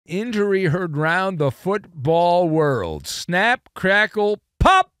injury heard round the football world. Snap, crackle,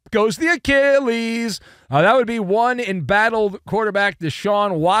 pop goes the Achilles. That would be one embattled quarterback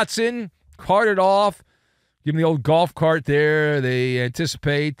Deshaun Watson. Carted off. Give him the old golf cart there. They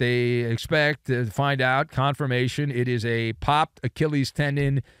expect to find out, confirmation. It is a popped Achilles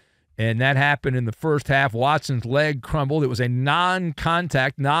tendon, and that happened in the first half. Watson's leg crumbled. It was a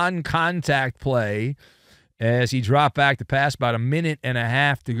non-contact play as he dropped back to pass, about a minute and a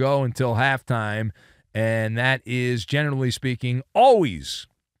half to go until halftime, and that is, generally speaking, always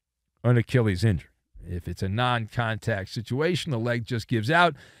an Achilles injury. If it's a non-contact situation, the leg just gives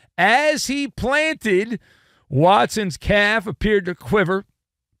out. As he planted, Watson's calf appeared to quiver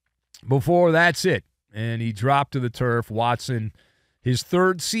before that's it, and he dropped to the turf. Watson, his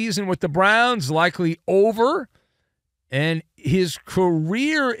third season with the Browns, likely over, and his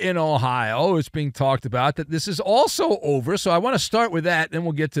career in Ohio is being talked about that this is also over. So I want to start with that, then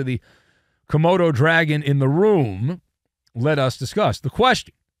we'll get to the Komodo dragon in the room. Let us discuss the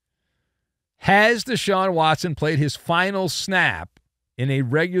question. Has Deshaun Watson played his final snap in a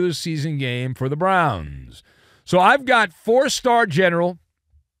regular season game for the Browns? So I've got 4-star general,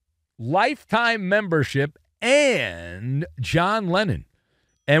 lifetime membership, and John Lennon.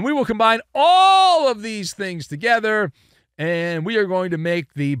 And we will combine all of these things together, and we are going to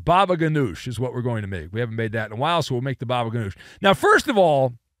make the Baba Ganoush is what we're going to make. We haven't made that in a while, so we'll make the Baba Ganoush. Now, first of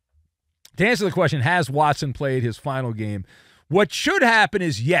all, to answer the question, has Watson played his final game? What should happen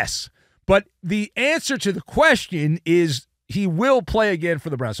is yes. But the answer to the question is he will play again for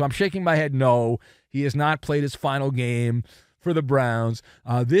the Browns. So I'm shaking my head no. He has not played his final game for the Browns.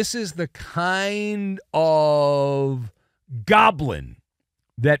 This is the kind of goblin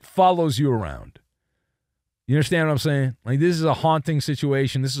that follows you around. You understand what I'm saying? Like, this is a haunting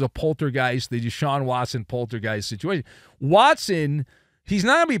situation. This is a poltergeist, the Deshaun Watson poltergeist situation. Watson, he's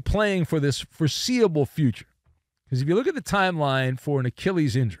not going to be playing for this foreseeable future. Because if you look at the timeline for an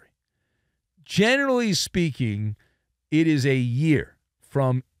Achilles injury, generally speaking, it is a year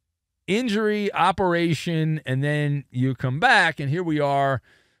from injury, operation, and then you come back, and here we are.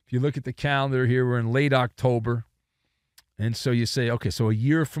 If you look at the calendar here, we're in late October. And so you say, okay, so a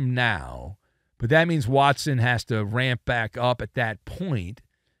year from now, but that means Watson has to ramp back up at that point,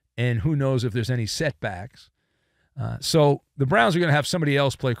 and who knows if there's any setbacks. So the Browns are going to have somebody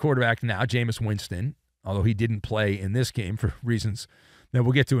else play quarterback now, Jameis Winston, although he didn't play in this game for reasons that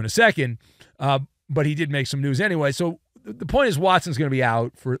we'll get to in a second. But he did make some news anyway. So the point is Watson's going to be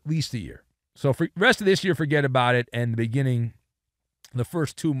out for at least a year. So for the rest of this year, forget about it. And the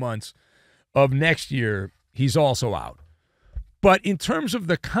first 2 months of next year, he's also out. But in terms of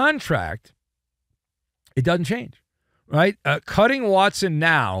the contract, it doesn't change, right? Cutting Watson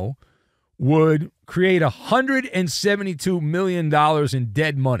now would create $172 million in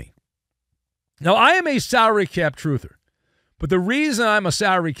dead money. Now, I am a salary cap truther. But the reason I'm a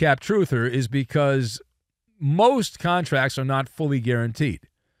salary cap truther is because most contracts are not fully guaranteed.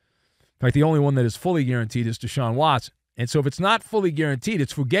 In fact, the only one that is fully guaranteed is Deshaun Watson. And so if it's not fully guaranteed,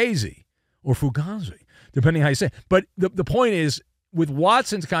 it's Fugazi or Fugazi, depending how you say it. But the point is, with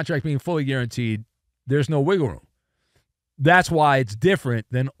Watson's contract being fully guaranteed, there's no wiggle room. That's why it's different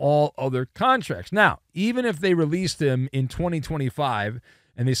than all other contracts. Now, even if they released him in 2025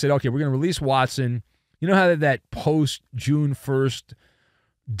 and they said, okay, we're going to release Watson, you know how that post-June 1st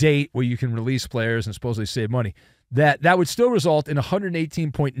date where you can release players and supposedly save money, that would still result in a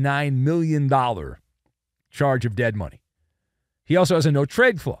 $118.9 million charge of dead money. He also has a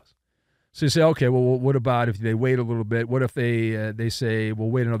no-trade clause. So you say, okay, well, what about if they wait a little bit? What if they say,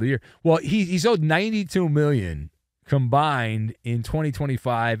 we'll wait another year? Well, he's owed $92 million combined in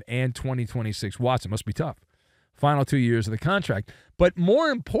 2025 and 2026. Watson must be tough. Final 2 years of the contract. But more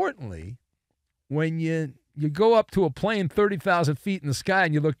importantly, when you go up to a plane 30,000 feet in the sky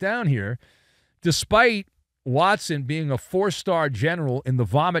and you look down here, despite Watson being a 4-star general in the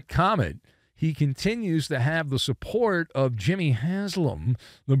Vomit Comet, he continues to have the support of Jimmy Haslam,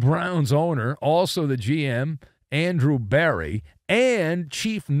 the Browns owner, also the GM, Andrew Barry, and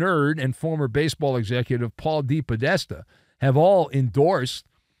chief nerd and former baseball executive Paul DePodesta have all endorsed,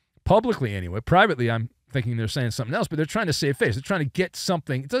 publicly anyway. Privately, I'm thinking they're saying something else, but they're trying to save face. They're trying to get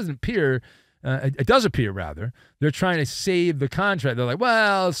something. It doesn't appear, it does appear, rather. They're trying to save the contract. They're like,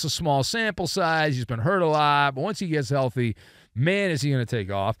 well, it's a small sample size. He's been hurt a lot, but once he gets healthy, man, is he going to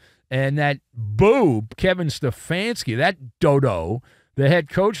take off. And that boob, Kevin Stefanski, that dodo, the head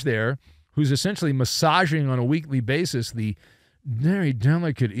coach there, who's essentially massaging on a weekly basis the very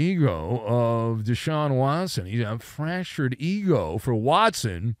delicate ego of Deshaun Watson. He's a fractured ego for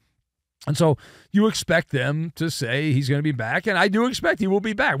Watson. And so you expect them to say he's going to be back, and I do expect he will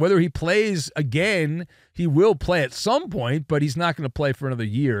be back. Whether he plays again, he will play at some point, but he's not going to play for another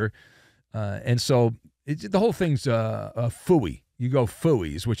year. And so the whole thing's phooey. You go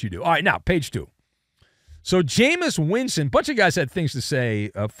phooey is what you do. All right, now, page 2. So Jameis Winston, a bunch of guys had things to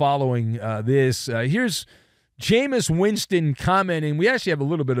say following this. Here's Jameis Winston commenting. We actually have a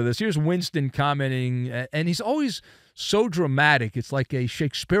little bit of this. Here's Winston commenting, and he's always so dramatic. It's like a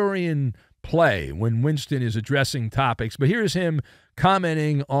Shakespearean play when Winston is addressing topics. But here's him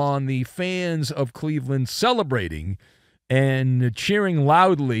commenting on the fans of Cleveland celebrating and cheering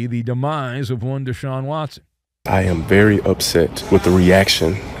loudly the demise of one Deshaun Watson. I am very upset with the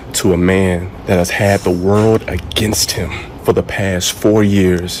reaction to a man that has had the world against him for the past 4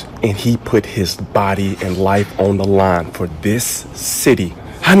 years, and he put his body and life on the line for this city.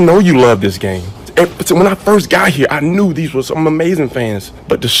 I know you love this game. When I first got here, I knew these were some amazing fans,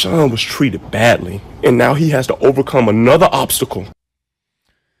 but Deshaun was treated badly, and now he has to overcome another obstacle. Get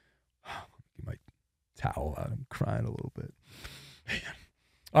my towel out. I'm crying a little bit.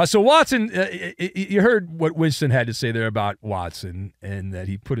 So Watson, you heard what Winston had to say there about Watson and that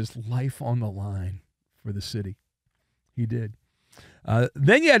he put his life on the line for the city. He did.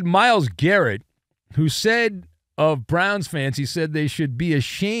 Then you had Myles Garrett, who said of Browns fans, he said they should be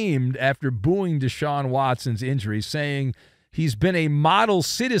ashamed after booing Deshaun Watson's injury, saying he's been a model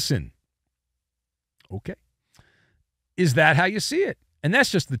citizen. Okay. Is that how you see it? And that's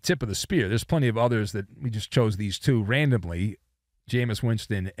just the tip of the spear. There's plenty of others that we just chose these two randomly, Jameis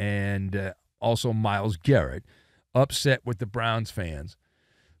Winston and also Myles Garrett, upset with the Browns fans.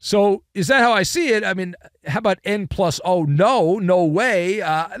 So is that how I see it? I mean, how about N+0? No way.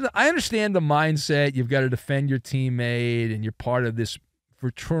 I understand the mindset. You've got to defend your teammate, and you're part of this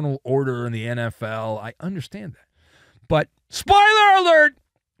fraternal order in the NFL. I understand that. But spoiler alert,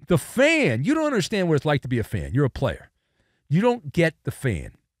 the fan, you don't understand what it's like to be a fan. You're a player. You don't get the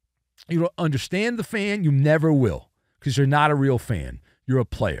fan. You don't understand the fan. You never will, because you're not a real fan. You're a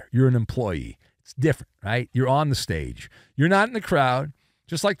player. You're an employee. It's different, right? You're on the stage. You're not in the crowd.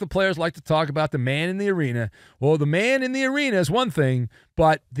 Just like the players like to talk about the man in the arena. Well, the man in the arena is one thing,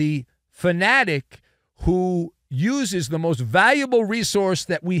 but the fanatic who uses the most valuable resource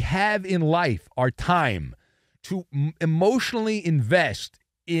that we have in life, our time, to emotionally invest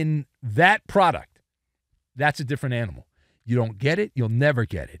in that product, that's a different animal. You don't get it, you'll never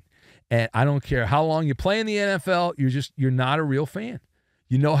get it. And I don't care how long you play in the NFL, you're not a real fan.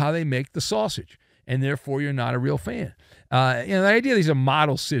 You know how they make the sausage, and therefore you're not a real fan. The idea that he's a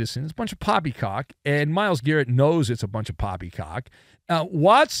model citizen is a bunch of poppycock, and Myles Garrett knows it's a bunch of poppycock.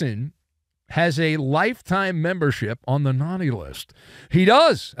 Watson has a lifetime membership on the naughty list. He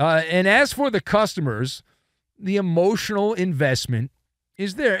does. And as for the customers, the emotional investment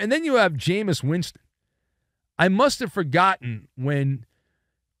is there. And then you have Jameis Winston. I must have forgotten when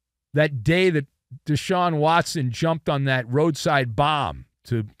that day that Deshaun Watson jumped on that roadside bomb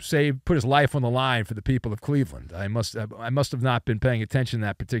to put his life on the line for the people of Cleveland. I must have not been paying attention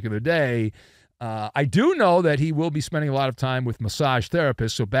that particular day. I do know that he will be spending a lot of time with massage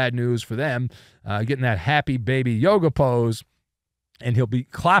therapists, so bad news for them, getting that happy baby yoga pose, and he'll be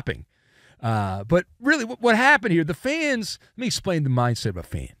clapping. But really, what happened here, the fans, let me explain the mindset of a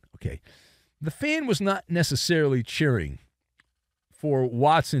fan, okay? The fan was not necessarily cheering for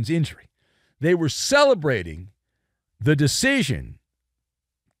Watson's injury. They were celebrating the decision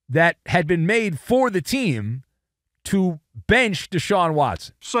that had been made for the team to bench Deshaun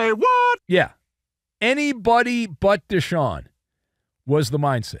Watson. Say what? Yeah. Anybody but Deshaun was the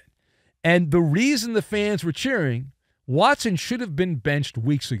mindset. And the reason the fans were cheering, Watson should have been benched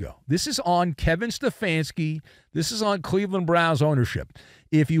weeks ago. This is on Kevin Stefanski. This is on Cleveland Browns ownership.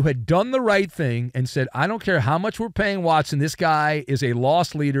 If you had done the right thing and said, I don't care how much we're paying Watson, this guy is a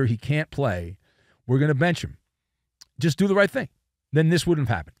lost leader, he can't play, we're going to bench him. Just do the right thing. Then this wouldn't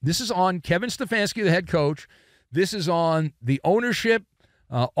have happened. This is on Kevin Stefanski, the head coach. This is on the ownership,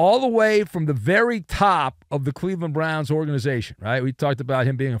 all the way from the very top of the Cleveland Browns organization, right? We talked about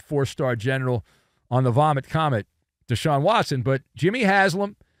him being a 4-star general on the Vomit Comet, Deshaun Watson, but Jimmy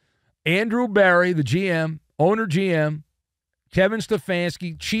Haslam, Andrew Barry, the GM, owner GM, Kevin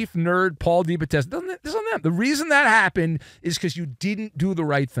Stefanski, chief nerd, Paul DeBattista. This is on them. The reason that happened is because you didn't do the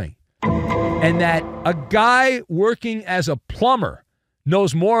right thing. And that a guy working as a plumber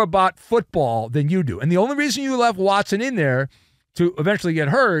knows more about football than you do. And the only reason you left Watson in there to eventually get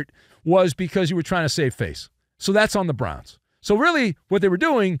hurt was because you were trying to save face. So that's on the Browns. So really what they were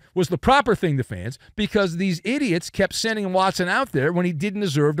doing was the proper thing to fans, because these idiots kept sending Watson out there when he didn't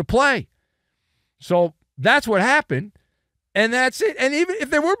deserve to play. So that's what happened. And that's it. And even if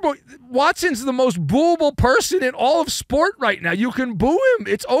there were Watson's the most booable person in all of sport right now. You can boo him.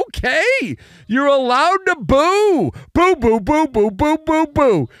 It's okay. You're allowed to boo. Boo, boo, boo, boo, boo, boo,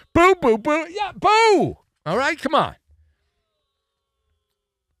 boo. Boo, boo, boo. Yeah, boo. All right, come on.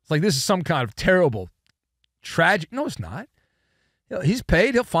 It's like this is some kind of terrible, tragic. No, it's not. He's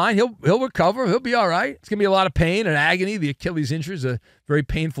paid. He'll fine. He'll recover. He'll be all right. It's going to be a lot of pain and agony. The Achilles injury is a very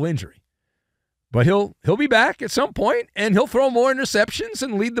painful injury. But he'll be back at some point, and he'll throw more interceptions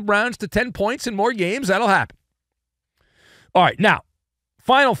and lead the Browns to 10 points in more games. That'll happen. All right, now,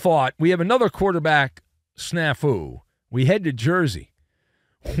 final thought. We have another quarterback snafu. We head to Jersey,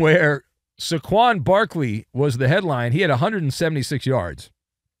 where Saquon Barkley was the headline. He had 176 yards.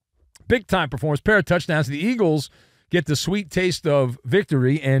 Big-time performance, pair of touchdowns. The Eagles get the sweet taste of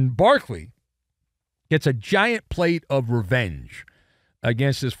victory, and Barkley gets a giant plate of revenge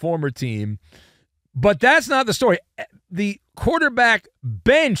against his former team. But that's not the story. The quarterback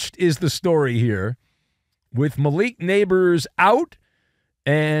benched is the story here, with Malik Neighbors out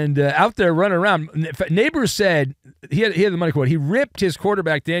and out there running around. Neighbors said, he had the money quote, he ripped his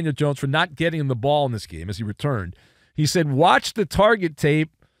quarterback, Daniel Jones, for not getting him the ball in this game as he returned. He said, watch the target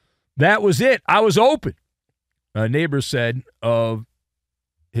tape. That was it. I was open, Neighbors said of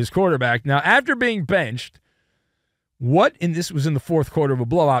his quarterback. Now, after being benched, this was in the fourth quarter of a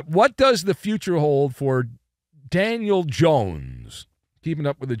blowout, what does the future hold for Daniel Jones? Keeping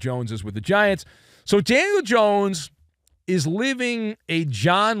up with the Joneses with the Giants. So Daniel Jones is living a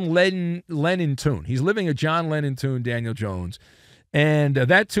John Lennon tune. He's living a John Lennon tune, Daniel Jones. And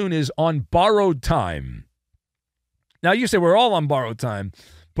that tune is On Borrowed Time. Now, you say we're all on borrowed time,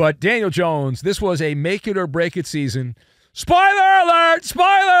 but Daniel Jones, this was a make-it-or-break-it season. Spoiler alert!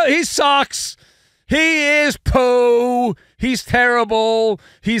 Spoiler! He sucks! He is poo. He's terrible.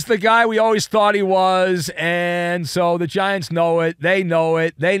 He's the guy we always thought he was. And so the Giants know it. They know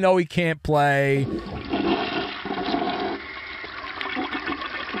it. They know he can't play.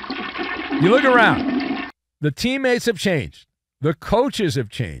 You look around. The teammates have changed. The coaches have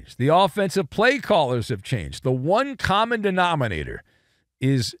changed. The offensive play callers have changed. The one common denominator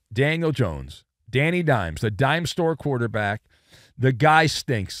is Daniel Jones, Danny Dimes, the dime store quarterback. The guy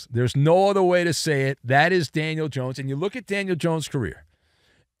stinks. There's no other way to say it. That is Daniel Jones. And you look at Daniel Jones' career,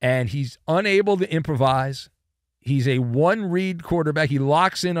 and he's unable to improvise. He's a one-read quarterback. He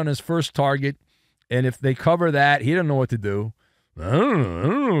locks in on his first target, and if they cover that, he doesn't know what to do. I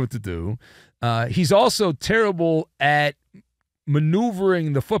don't know what to do. He's also terrible at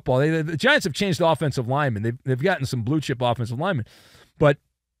maneuvering the football. The Giants have changed the offensive linemen. They've gotten some blue-chip offensive linemen, but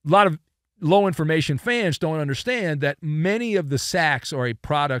a lot of low-information fans don't understand that many of the sacks are a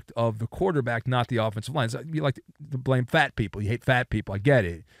product of the quarterback, not the offensive line. You like to blame fat people. You hate fat people. I get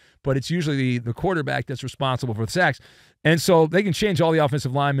it. But it's usually the quarterback that's responsible for the sacks. And so they can change all the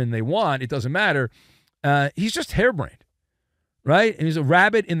offensive linemen they want. It doesn't matter. He's just harebrained, right? And he's a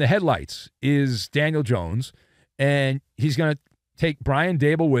rabbit in the headlights is Daniel Jones. And he's going to take Brian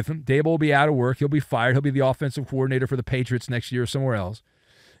Dable with him. Dable will be out of work. He'll be fired. He'll be the offensive coordinator for the Patriots next year or somewhere else.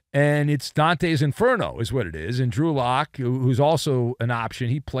 And it's Dante's Inferno is what it is. And Drew Lock, who's also an option,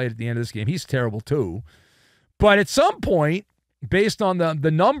 he played at the end of this game. He's terrible too. But at some point, based on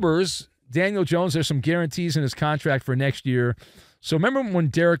the numbers, Daniel Jones, there's some guarantees in his contract for next year. So remember when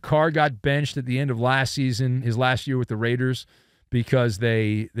Derek Carr got benched at the end of last season, his last year with the Raiders, because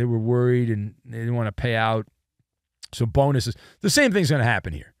they were worried and they didn't want to pay out some bonuses. The same thing's going to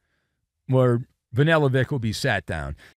happen here, where Vanilla Vic will be sat down.